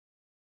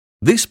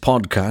This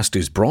podcast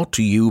is brought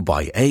to you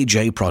by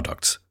AJ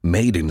Products,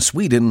 made in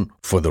Sweden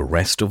for the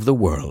rest of the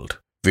world.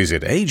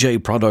 Visit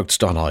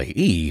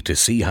ajproducts.ie to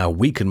see how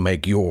we can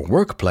make your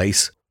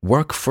workplace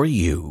work for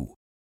you.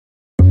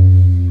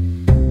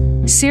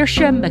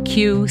 Saoirse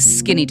McHugh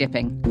skinny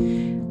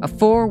dipping. A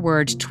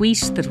 4-word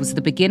tweet that was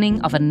the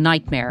beginning of a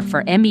nightmare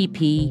for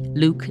MEP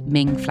Luke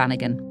Ming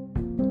Flanagan.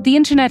 The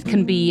internet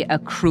can be a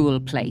cruel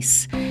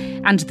place,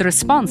 and the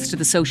response to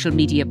the social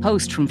media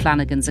post from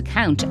Flanagan's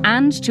account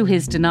and to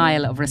his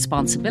denial of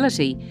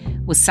responsibility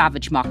was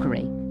savage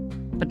mockery.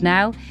 But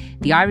now,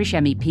 the Irish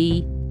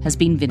MEP has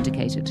been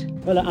vindicated.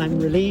 Well,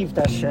 I'm relieved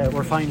that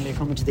we're finally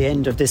coming to the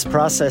end of this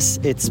process.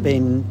 It's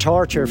been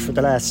torture for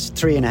the last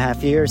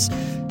 3.5 years.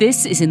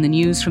 This is in the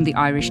news from the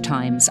Irish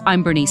Times.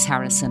 I'm Bernice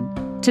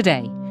Harrison.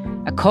 Today,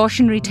 a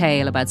cautionary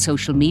tale about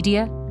social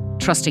media,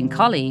 trusting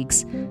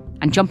colleagues,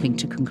 and jumping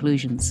to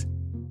conclusions.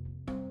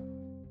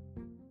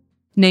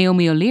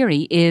 Naomi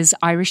O'Leary is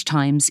Irish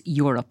Times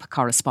Europe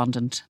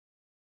correspondent.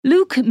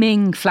 Luke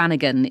Ming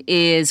Flanagan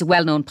is a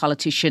well-known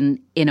politician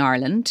in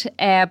Ireland,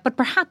 but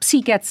perhaps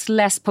he gets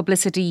less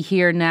publicity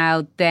here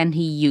now than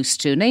he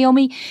used to.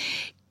 Naomi,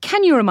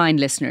 can you remind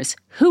listeners,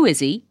 who is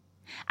he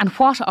and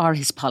what are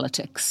his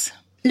politics?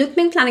 Luke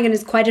Ming Flanagan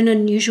is quite an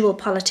unusual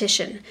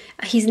politician.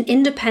 He's an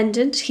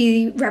independent.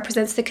 He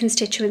represents the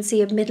constituency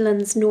of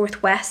Midlands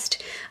North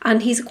West,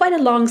 and he's quite a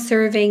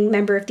long-serving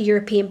member of the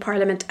European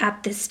Parliament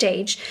at this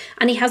stage.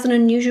 And he has an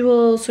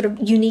unusual, sort of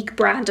unique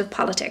brand of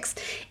politics.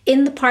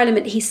 In the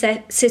Parliament, he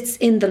sits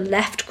in the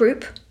left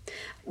group,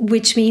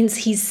 which means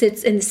he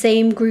sits in the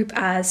same group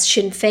as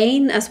Sinn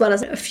Féin, as well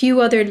as a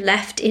few other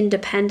left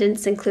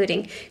independents,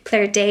 including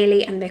Claire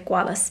Daly and Mick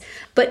Wallace.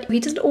 But he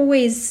doesn't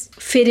always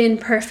fit in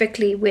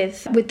perfectly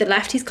with the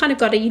left. He's kind of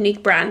got a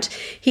unique brand.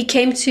 He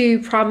came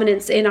to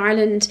prominence in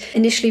Ireland,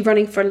 initially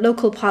running for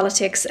local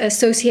politics,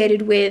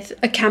 associated with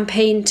a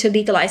campaign to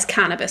legalise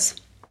cannabis.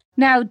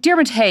 Now,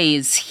 Dermot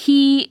Hayes,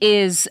 he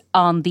is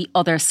on the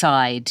other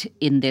side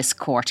in this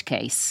court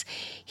case.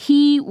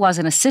 He was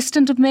an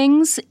assistant of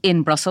Ming's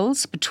in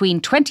Brussels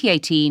between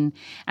 2018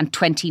 and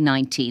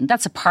 2019.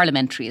 That's a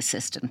parliamentary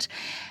assistant.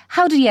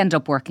 How did he end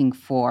up working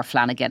for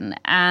Flanagan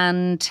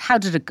and how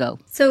did it go?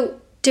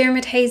 So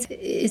Dermot Hayes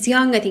is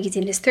young. I think he's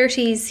in his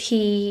 30s.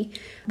 He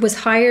was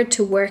hired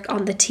to work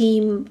on the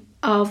team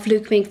of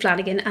Luke Ming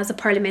Flanagan as a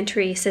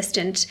parliamentary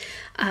assistant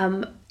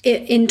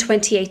in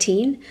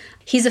 2018.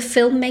 He's a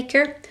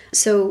filmmaker,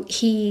 so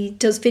he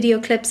does video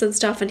clips and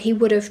stuff, and he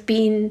would have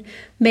been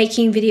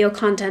making video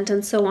content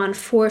and so on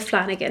for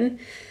Flanagan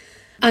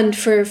and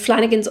for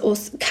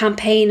Flanagan's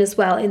campaign as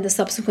well in the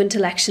subsequent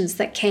elections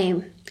that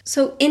came.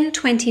 So in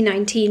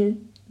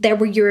 2019, there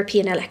were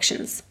European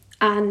elections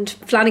and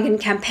Flanagan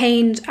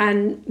campaigned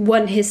and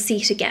won his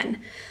seat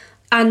again.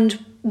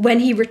 And when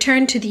he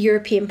returned to the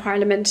European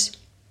Parliament,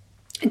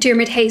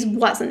 Dermot Hayes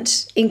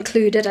wasn't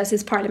included as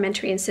his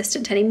parliamentary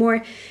assistant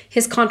anymore.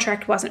 His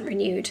contract wasn't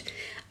renewed.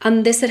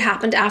 And this had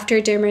happened after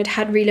Dermot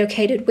had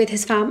relocated with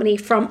his family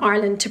from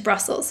Ireland to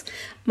Brussels.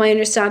 My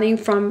understanding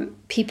from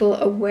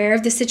people aware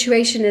of the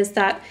situation is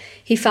that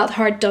he felt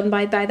hard done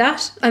by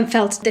that and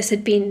felt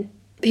he'd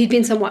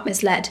been somewhat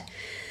misled.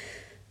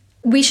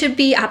 We should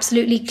be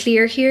absolutely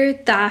clear here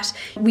that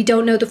we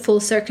don't know the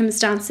full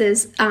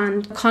circumstances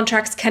and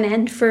contracts can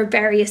end for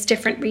various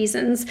different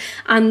reasons.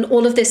 And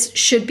all of this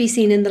should be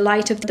seen in the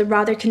light of the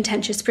rather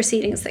contentious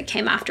proceedings that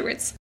came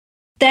afterwards.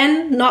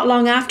 Then, not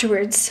long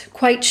afterwards,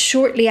 quite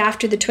shortly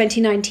after the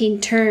 2019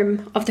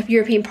 term of the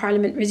European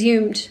Parliament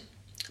resumed,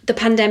 the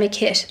pandemic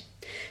hit.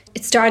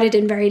 It started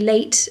in very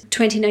late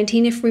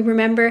 2019, if we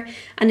remember,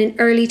 and in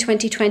early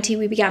 2020,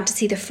 we began to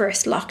see the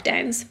first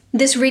lockdowns.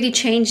 This really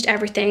changed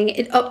everything.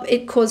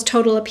 It caused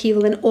total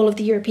upheaval in all of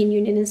the European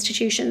Union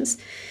institutions.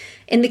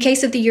 In the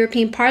case of the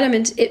European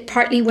Parliament, it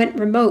partly went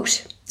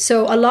remote.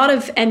 So a lot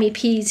of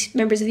MEPs,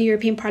 members of the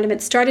European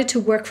Parliament, started to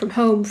work from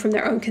home from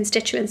their own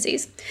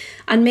constituencies.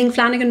 And Ming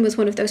Flanagan was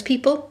one of those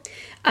people.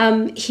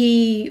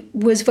 He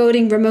was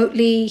voting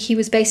remotely. He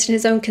was based in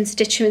his own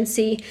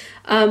constituency.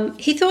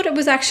 He thought it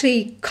was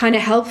actually kind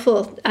of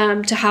helpful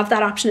to have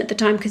that option at the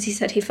time because he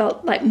said he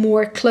felt like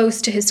more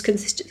close to his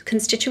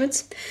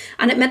constituents.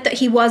 And it meant that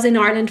he was in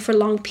Ireland for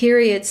long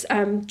periods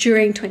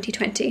during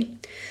 2020.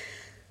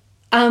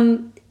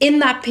 In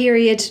that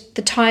period,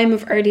 the time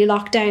of early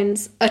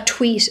lockdowns, a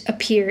tweet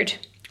appeared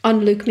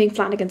on Luke Ming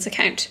Flanagan's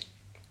account.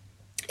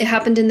 It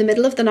happened in the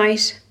middle of the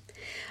night.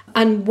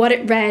 And what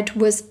it read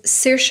was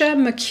Saoirse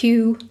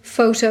McHugh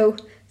photo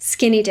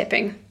skinny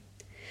dipping.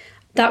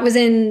 That was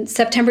in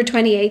September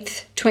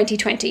 28th,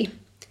 2020.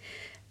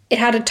 It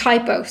had a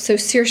typo, so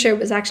Saoirse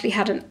was actually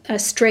had a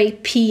stray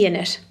P in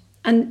it.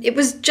 And it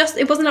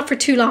wasn't up for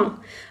too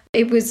long.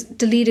 It was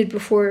deleted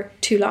before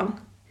too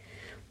long.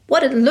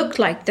 What it looked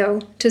like,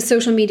 though, to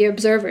social media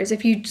observers,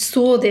 if you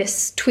saw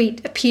this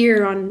tweet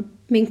appear on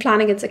Ming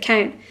Flanagan's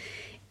account,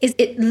 is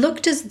it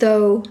looked as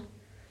though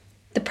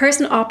the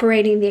person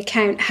operating the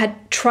account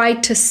had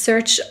tried to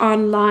search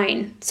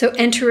online, so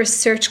enter a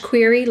search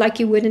query like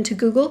you would into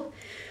Google,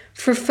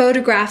 for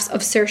photographs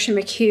of Saoirse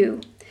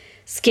McHugh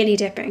skinny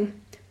dipping.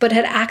 but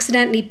had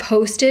accidentally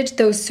posted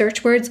those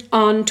search words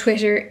on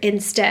Twitter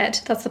instead.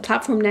 That's the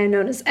platform now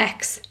known as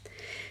X.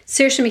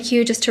 Saoirse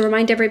McHugh, just to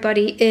remind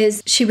everybody,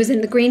 she was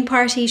in the Green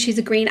Party, she's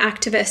a Green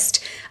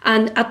activist,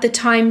 and at the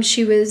time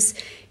she was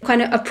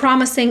kind of a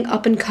promising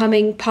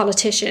up-and-coming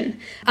politician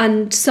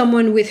and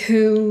someone with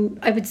whom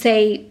I would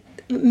say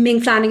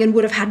Ming Flanagan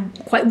would have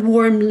had quite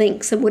warm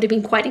links and would have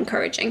been quite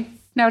encouraging.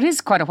 Now, it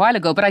is quite a while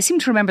ago, but I seem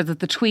to remember that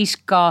the tweet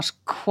got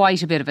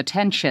quite a bit of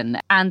attention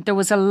and there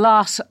was a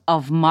lot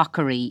of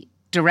mockery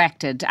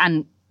directed,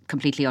 and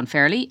completely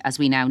unfairly, as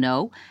we now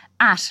know,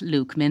 at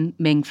Luke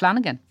Ming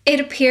Flanagan. It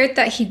appeared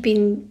that he'd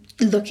been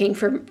looking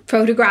for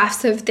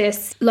photographs of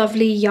this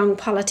lovely young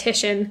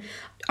politician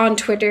on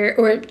Twitter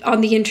or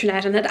on the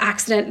internet and had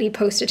accidentally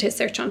posted his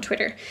search on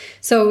Twitter.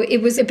 So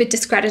it was a bit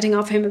discrediting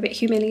of him, a bit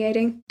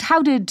humiliating.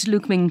 How did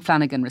Luke Ming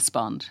Flanagan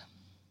respond?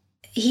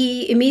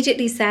 He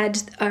immediately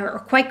said, or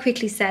quite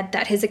quickly said,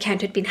 that his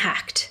account had been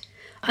hacked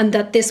and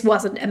that this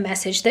wasn't a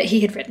message that he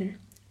had written.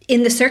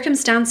 In the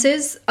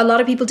circumstances, a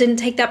lot of people didn't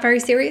take that very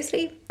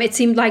seriously. It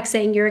seemed like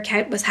saying your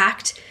account was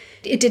hacked.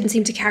 It didn't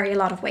seem to carry a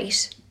lot of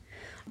weight.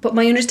 But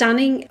my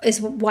understanding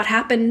is what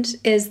happened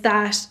is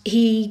that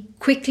he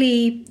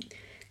quickly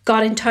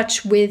got in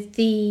touch with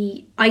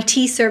the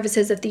IT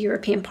services of the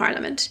European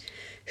Parliament,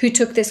 who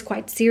took this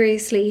quite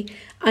seriously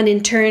and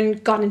in turn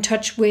got in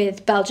touch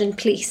with Belgian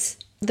police,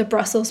 the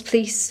Brussels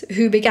police,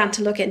 who began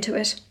to look into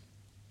it.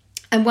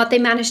 And what they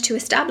managed to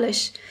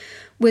establish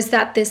was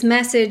that this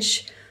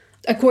message,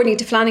 according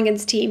to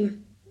Flanagan's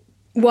team,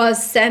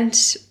 was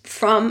sent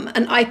from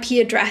an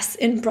IP address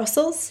in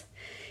Brussels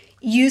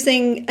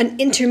using an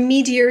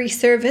intermediary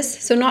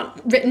service, so not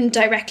written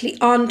directly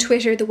on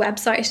Twitter, the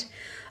website,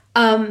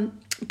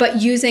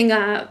 but using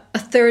a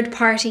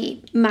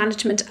third-party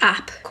management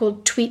app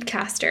called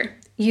Tweetcaster,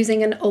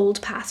 using an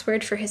old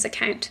password for his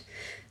account.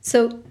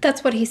 So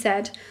that's what he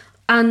said.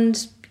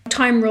 And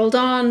time rolled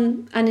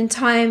on, and in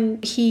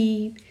time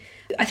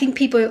I think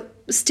people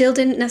still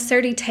didn't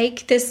necessarily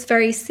take this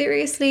very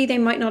seriously. They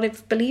might not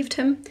have believed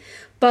him.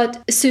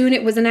 But soon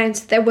it was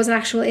announced there was an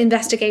actual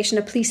investigation,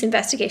 a police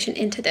investigation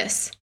into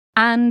this.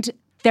 And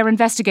their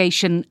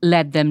investigation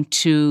led them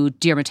to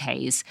Diarmaid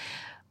Hayes.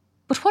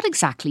 But what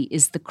exactly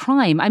is the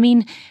crime? I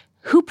mean,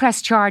 who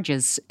pressed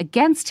charges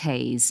against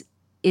Hayes?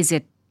 Is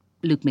it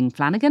Luke Ming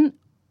Flanagan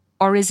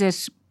or is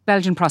it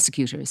Belgian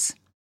prosecutors?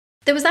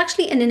 There was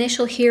actually an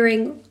initial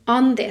hearing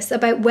on this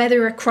about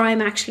whether a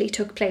crime actually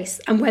took place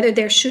and whether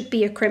there should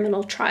be a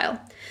criminal trial.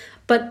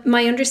 But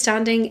my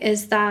understanding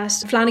is that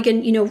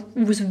Flanagan,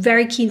 was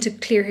very keen to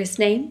clear his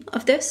name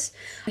of this.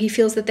 He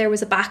feels that there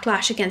was a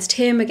backlash against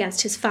him,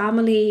 against his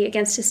family,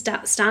 against his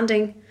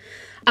standing.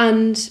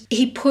 And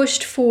he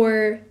pushed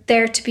for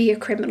there to be a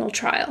criminal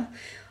trial.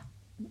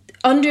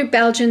 Under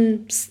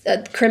Belgian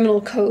criminal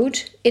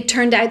code, it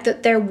turned out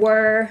that there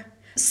were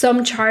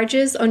some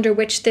charges under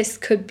which this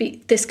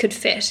could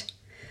fit.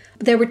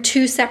 There were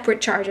two separate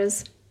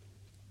charges.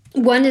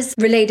 One is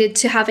related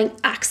to having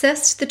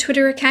accessed the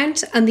Twitter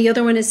account and the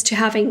other one is to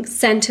having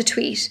sent a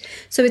tweet.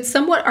 So it's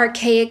somewhat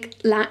archaic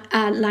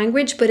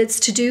language, but it's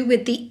to do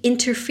with the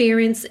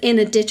interference in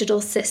a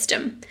digital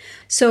system.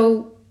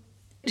 So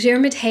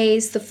Diarmaid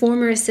Hayes, the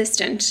former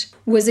assistant,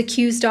 was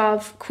accused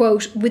of,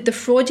 quote, with the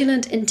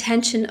fraudulent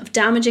intention of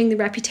damaging the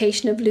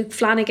reputation of Luke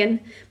Flanagan,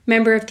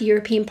 member of the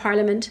European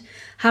Parliament,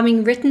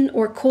 having written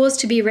or caused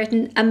to be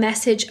written a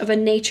message of a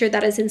nature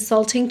that is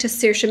insulting to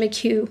Saoirse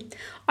McHugh,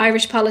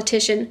 Irish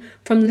politician,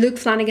 from Luke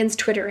Flanagan's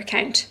Twitter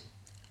account.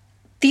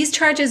 These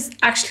charges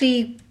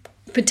actually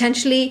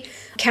potentially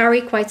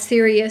carry quite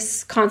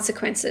serious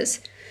consequences.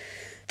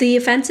 The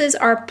offences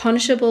are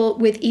punishable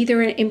with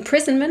either an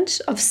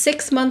imprisonment of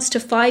 6 months to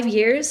 5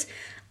 years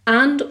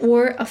and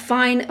or a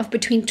fine of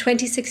between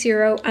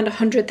 €26 and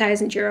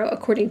 €100,000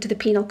 according to the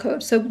penal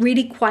code. So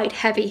really quite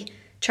heavy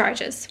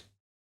charges.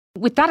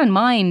 With that in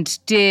mind,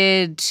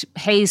 did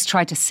Hayes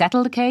try to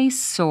settle the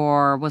case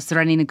or was there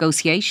any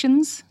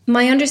negotiations?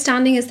 My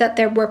understanding is that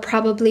there were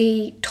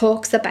probably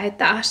talks about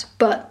that,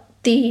 but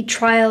the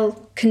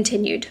trial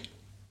continued.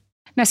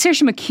 Now,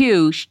 Saoirse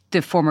McHugh,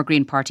 the former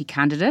Green Party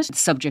candidate,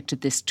 subject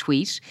of this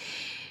tweet,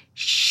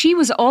 she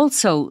was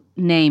also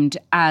named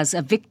as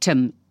a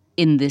victim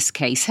in this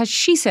case. Has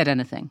she said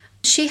anything?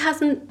 She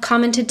hasn't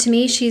commented to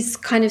me. She's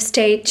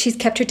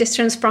kept her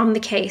distance from the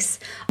case,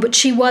 but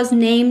she was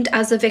named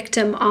as a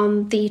victim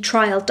on the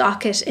trial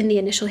docket in the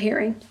initial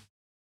hearing.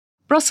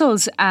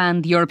 Brussels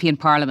and the European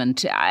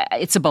Parliament,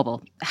 it's a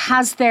bubble.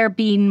 Has there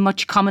been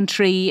much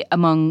commentary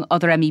among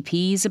other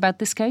MEPs about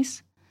this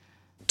case?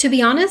 To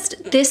be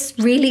honest, this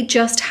really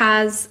just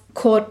has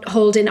caught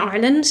hold in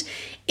Ireland.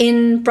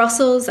 In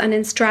Brussels and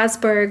in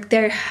Strasbourg,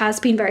 there has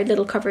been very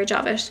little coverage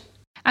of it.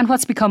 And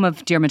what's become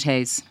of Diarmaid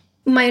Hayes?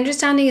 My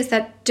understanding is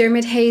that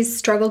Diarmaid Hayes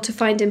struggled to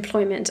find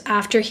employment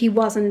after he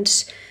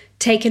wasn't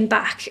taken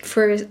back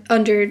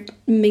under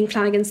Ming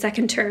Flanagan's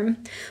second term.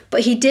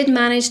 But he did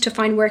manage to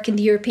find work in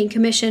the European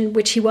Commission,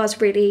 which he was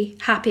really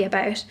happy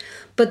about.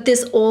 But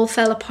this all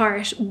fell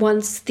apart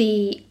once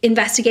the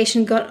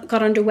investigation got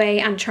underway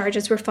and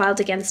charges were filed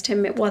against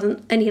him. It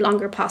wasn't any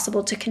longer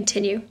possible to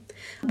continue.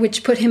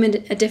 which put him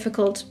in a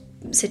difficult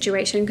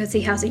situation because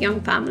he has a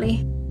young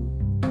family.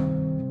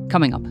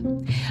 Coming up,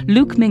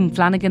 Luke Ming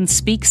Flanagan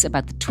speaks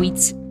about the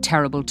tweet's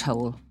terrible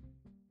toll.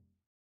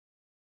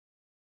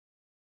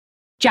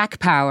 Jack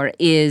Power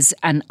is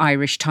an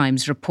Irish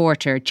Times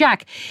reporter.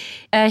 Jack,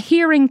 a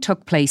hearing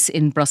took place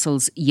in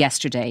Brussels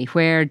yesterday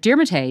where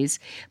Diarmuid Hayes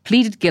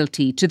pleaded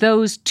guilty to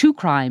those two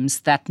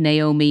crimes that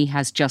Naomi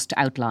has just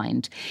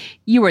outlined.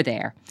 You were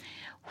there.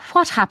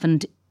 What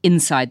happened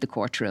inside the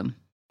courtroom?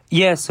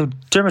 Yeah, so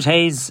Diarmuid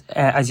Hayes,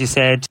 as you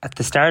said, at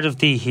the start of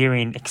the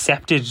hearing,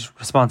 accepted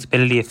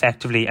responsibility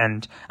effectively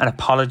and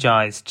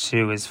apologised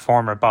to his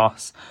former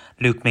boss,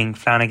 Luke Ming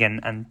Flanagan,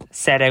 and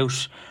set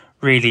out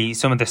really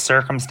some of the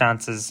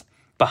circumstances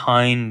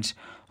behind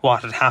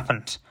what had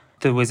happened.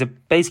 There was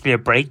basically a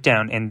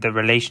breakdown in the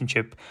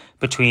relationship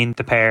between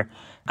the pair.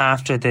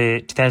 After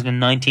the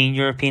 2019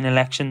 European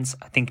elections,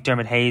 I think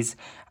Diarmuid Hayes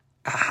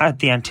had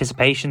the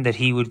anticipation that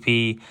he would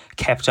be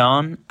kept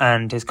on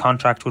and his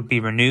contract would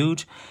be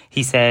renewed.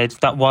 He said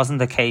that wasn't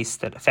the case,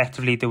 that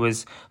effectively there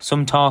was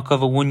some talk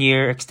of a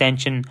 1-year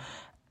extension,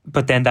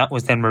 but then that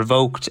was then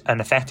revoked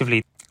and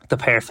effectively the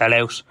pair fell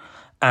out.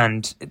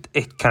 And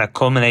it kind of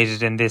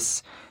culminated in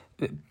this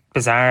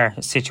bizarre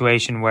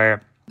situation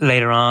where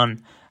later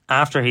on,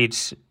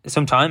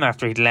 some time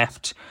after he'd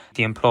left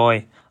the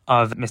employ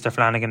of Mr.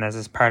 Flanagan as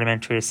his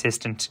parliamentary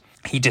assistant,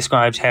 he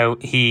described how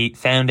he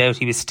found out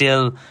he was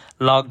still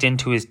logged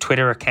into his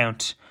Twitter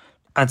account.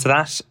 And so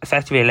that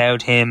effectively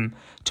allowed him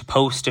to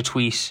post a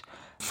tweet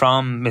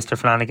from Mr.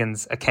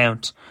 Flanagan's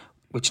account,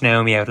 which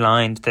Naomi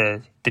outlined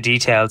the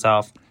details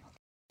of.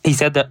 He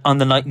said that on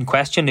the night in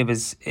question, it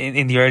was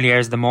in the early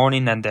hours of the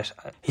morning, and that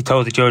he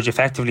told the judge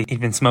effectively he'd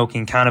been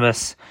smoking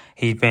cannabis.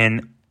 He'd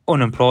been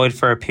unemployed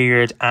for a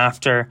period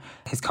after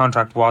his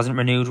contract wasn't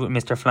renewed with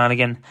Mr.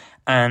 Flanagan.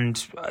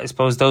 And I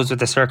suppose those were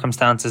the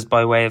circumstances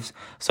by way of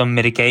some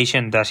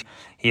mitigation that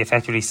he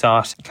effectively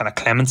sought kind of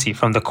clemency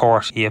from the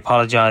court. He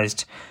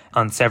apologised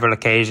on several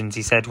occasions.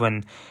 He said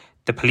when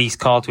the police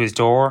called to his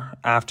door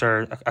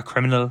after a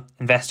criminal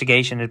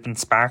investigation had been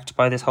sparked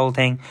by this whole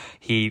thing,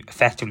 he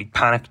effectively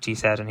panicked, he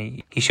said, and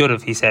he should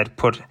have, he said,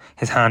 put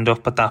his hand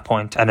up at that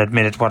point and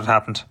admitted what had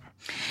happened.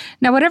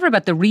 Now, whatever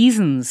about the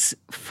reasons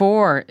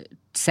for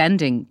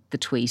sending the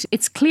tweet,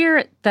 it's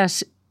clear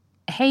that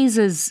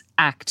Hayes's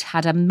act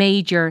had a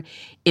major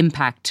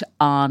impact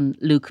on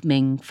Luke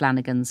Ming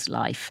Flanagan's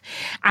life.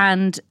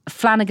 And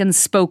Flanagan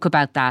spoke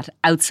about that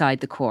outside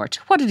the court.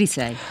 What did he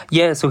say?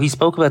 Yeah, so he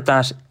spoke about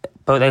that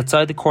both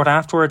outside the court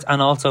afterwards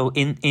and also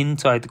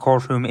inside the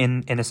courtroom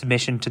in a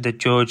submission to the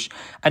judge.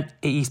 And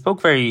he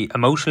spoke very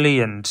emotionally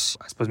and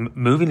I suppose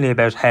movingly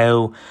about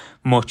how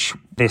much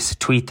this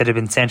tweet that had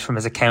been sent from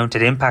his account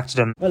had impacted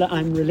him. Well,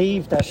 I'm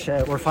relieved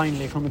that we're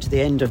finally coming to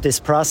the end of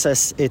this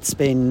process. It's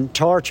been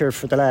torture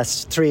for the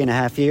last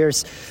 3.5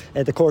 years.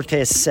 The court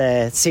case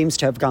seems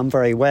to have gone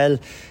very well.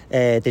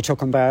 They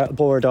took on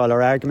board all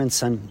our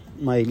arguments and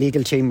my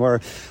legal team were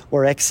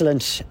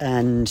excellent,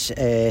 and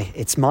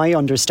it's my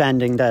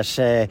understanding that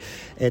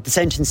the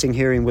sentencing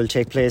hearing will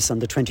take place on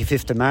the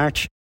 25th of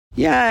March.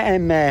 Yeah,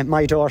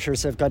 my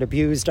daughters have got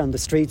abused on the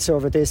streets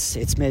over this.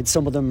 It's made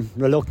some of them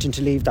reluctant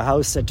to leave the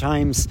house at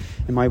times.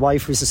 And my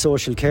wife, who's a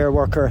social care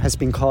worker, has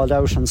been called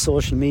out on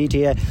social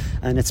media,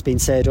 and it's been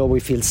said, oh, we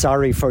feel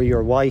sorry for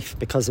your wife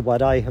because of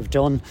what I have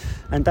done.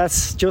 And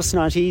that's just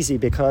not easy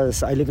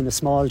because I live in a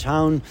small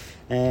town.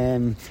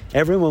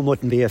 Everyone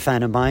wouldn't be a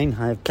fan of mine.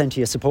 I have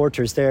plenty of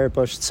supporters there,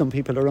 but some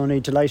people are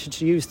only delighted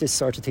to use this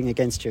sort of thing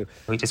against you.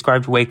 He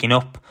described waking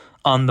up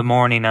on the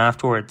morning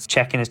afterwards,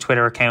 checking his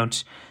Twitter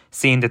account,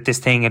 seeing that this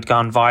thing had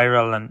gone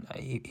viral, and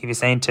he was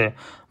saying to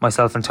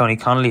myself and Tony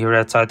Connolly, who were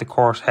outside the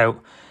court, how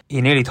he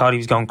nearly thought he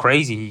was going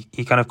crazy.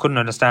 He kind of couldn't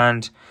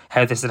understand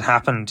how this had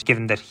happened,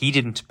 given that he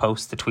didn't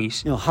post the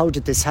tweet. You know, how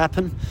did this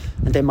happen?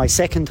 And then my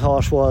second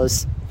thought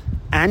was,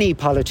 any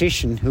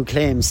politician who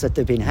claims that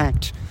they've been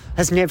hacked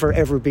has never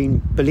ever been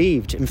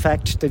believed. In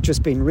fact, they've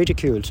just been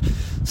ridiculed.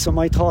 So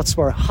my thoughts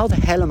were, how the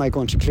hell am I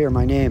going to clear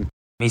my name?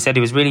 He said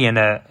he was really in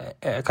a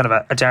kind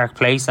of a dark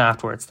place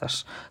afterwards,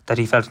 that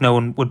he felt no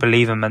one would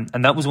believe him.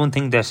 And that was one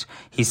thing that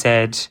he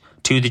said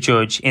to the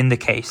judge in the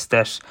case,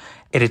 that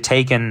it had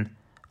taken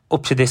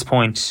up to this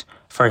point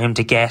for him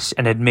to get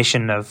an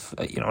admission of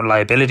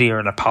liability or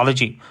an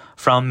apology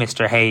from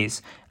Mr.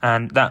 Hayes.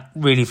 And that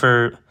really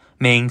for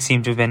Ming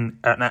seemed to have been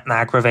an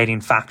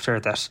aggravating factor,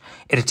 that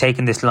it had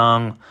taken this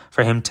long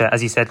for him to,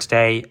 as he said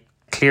today,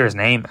 clear his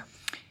name.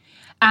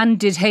 And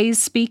did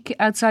Hayes speak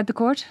outside the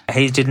court?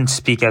 Hayes didn't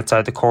speak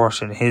outside the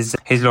court, and his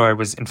lawyer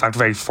was in fact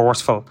very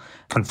forceful,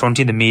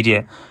 confronting the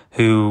media,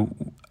 who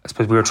I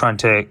suppose we were trying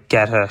to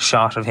get a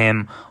shot of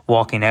him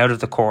walking out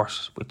of the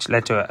court, which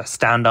led to a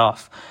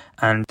standoff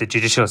and the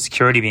judicial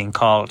security being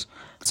called.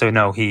 So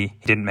no, he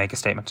didn't make a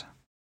statement.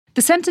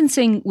 The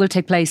sentencing will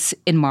take place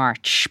in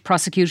March.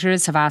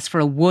 Prosecutors have asked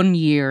for a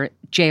 1-year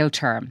jail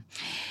term.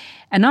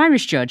 An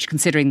Irish judge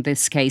considering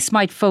this case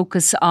might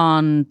focus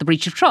on the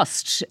breach of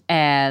trust.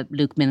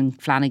 Luke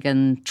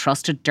Ming-Flanagan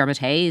trusted Dermot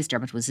Hayes.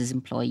 Dermot was his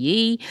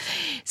employee,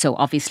 so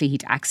obviously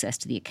he'd access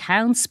to the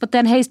accounts. But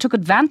then Hayes took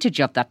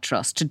advantage of that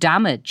trust to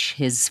damage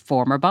his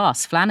former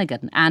boss,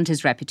 Flanagan, and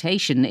his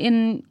reputation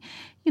in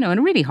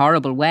a really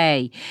horrible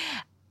way.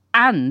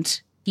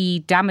 And he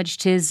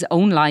damaged his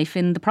own life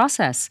in the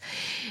process.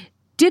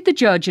 Did the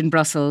judge in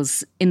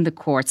Brussels in the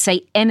court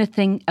say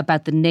anything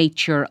about the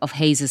nature of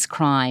Hayes'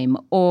 crime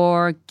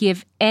or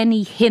give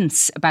any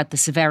hints about the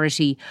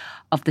severity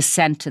of the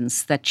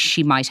sentence that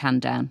she might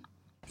hand down?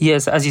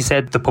 Yes, as you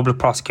said, the public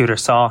prosecutor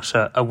sought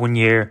a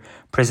 1-year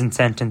prison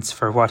sentence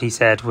for what he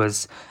said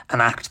was an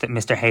act that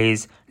Mr.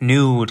 Hayes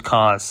knew would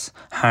cause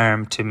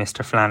harm to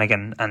Mr.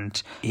 Flanagan. And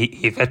he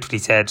effectively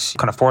said,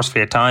 kind of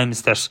forcefully at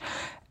times, that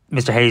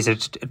Mr. Hayes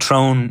had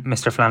thrown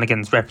Mr.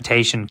 Flanagan's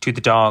reputation to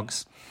the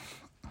dogs.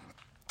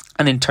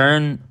 And in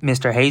turn,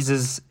 Mr.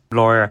 Hayes'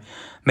 lawyer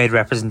made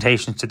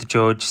representations to the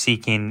judge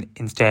seeking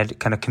instead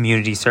kind of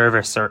community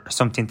service or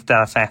something to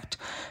that effect.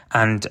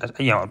 And,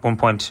 at one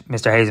point,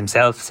 Mr. Hayes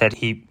himself said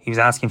he was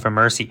asking for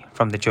mercy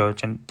from the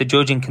judge. And the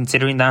judge, in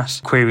considering that,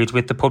 queried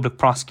with the public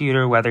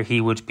prosecutor whether he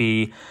would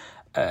be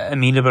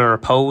amenable or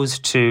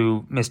opposed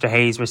to Mr.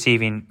 Hayes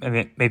receiving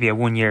maybe a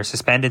 1-year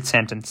suspended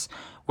sentence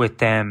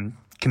with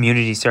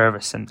community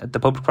service. And the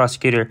public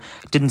prosecutor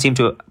didn't seem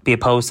to be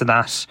opposed to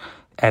that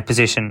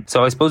position.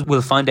 So I suppose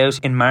we'll find out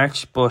in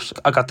March, but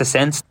I got the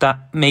sense that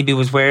maybe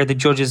was where the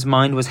judge's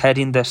mind was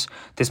heading, that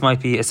this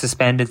might be a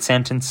suspended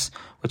sentence,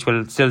 which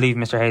will still leave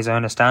Mr. Hayes, I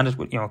understand it,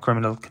 with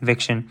criminal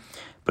conviction,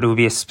 but it would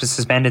be a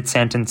suspended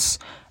sentence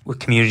with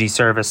community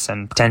service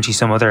and potentially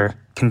some other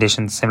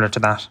conditions similar to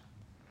that.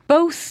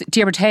 Both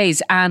Dermot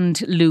Hayes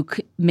and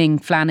Luke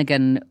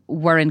Ming-Flanagan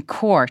were in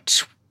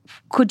court.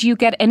 Could you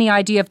get any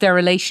idea of their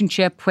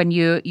relationship when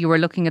you were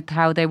looking at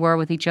how they were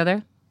with each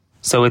other?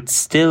 So it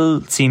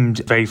still seemed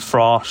very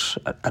fraught.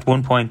 At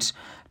one point,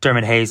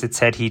 Dermot Hayes had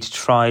said he'd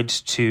tried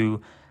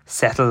to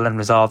settle and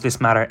resolve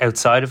this matter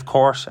outside of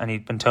court, and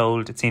he'd been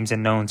told, it seems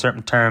in no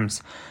uncertain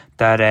terms,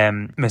 that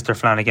Mr.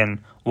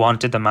 Flanagan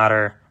wanted the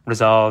matter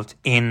resolved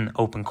in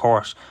open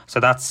court. So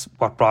that's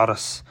what brought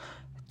us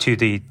to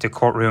the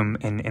courtroom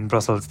in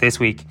Brussels this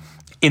week.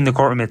 In the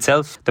courtroom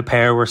itself, the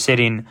pair were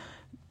sitting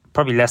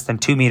probably less than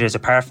 2 metres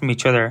apart from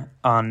each other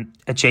on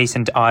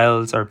adjacent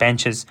aisles or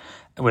benches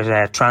with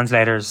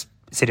translators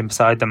sitting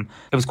beside them.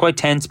 It was quite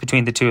tense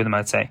between the two of them,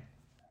 I'd say.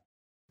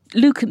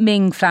 Luke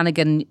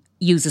Ming-Flanagan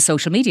uses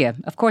social media.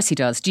 Of course he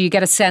does. Do you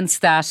get a sense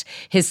that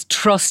his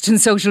trust in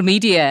social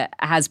media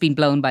has been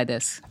blown by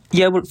this?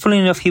 Yeah, well,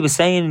 funnily enough, he was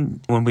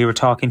saying when we were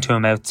talking to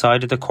him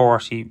outside of the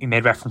court, he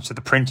made reference to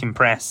the printing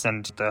press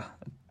and the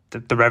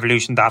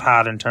revolution that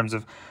had in terms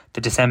of the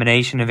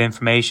dissemination of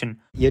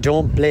information. You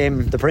don't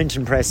blame the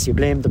printing press, you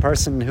blame the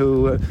person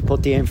who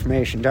put the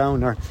information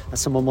down, or as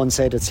someone once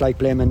said, it's like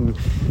blaming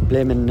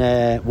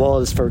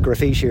walls for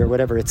graffiti or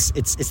whatever.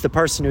 It's the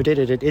person who did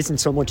it. It isn't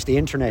so much the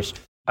internet.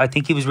 I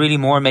think he was really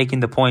more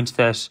making the point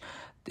that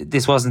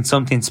this wasn't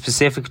something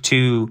specific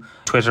to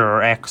Twitter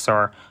or X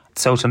or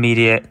social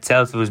media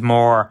itself. It was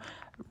more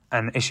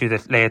an issue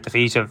that lay at the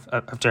feet of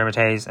Dermot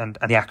Hayes and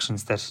the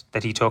actions that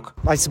he took.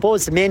 I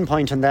suppose the main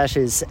point on that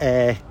is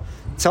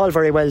it's all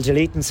very well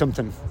deleting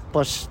something,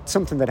 but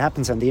something that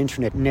happens on the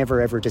internet never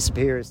ever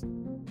disappears.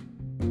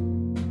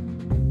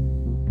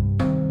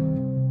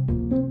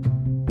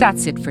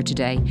 That's it for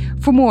today.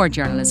 For more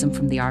journalism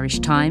from the Irish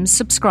Times,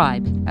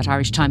 subscribe at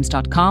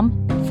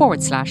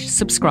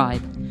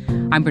irishtimes.com/subscribe.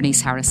 I'm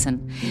Bernice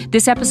Harrison.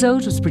 This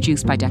episode was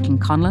produced by Declan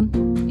Conlon.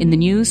 In the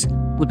news,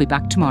 we'll be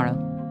back tomorrow.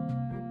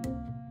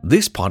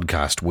 This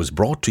podcast was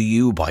brought to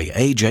you by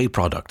AJ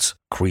Products,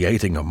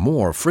 creating a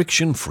more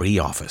friction-free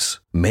office.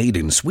 Made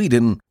in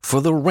Sweden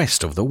for the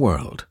rest of the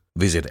world.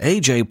 Visit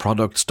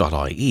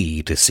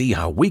ajproducts.ie to see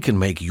how we can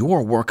make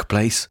your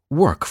workplace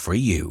work for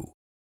you.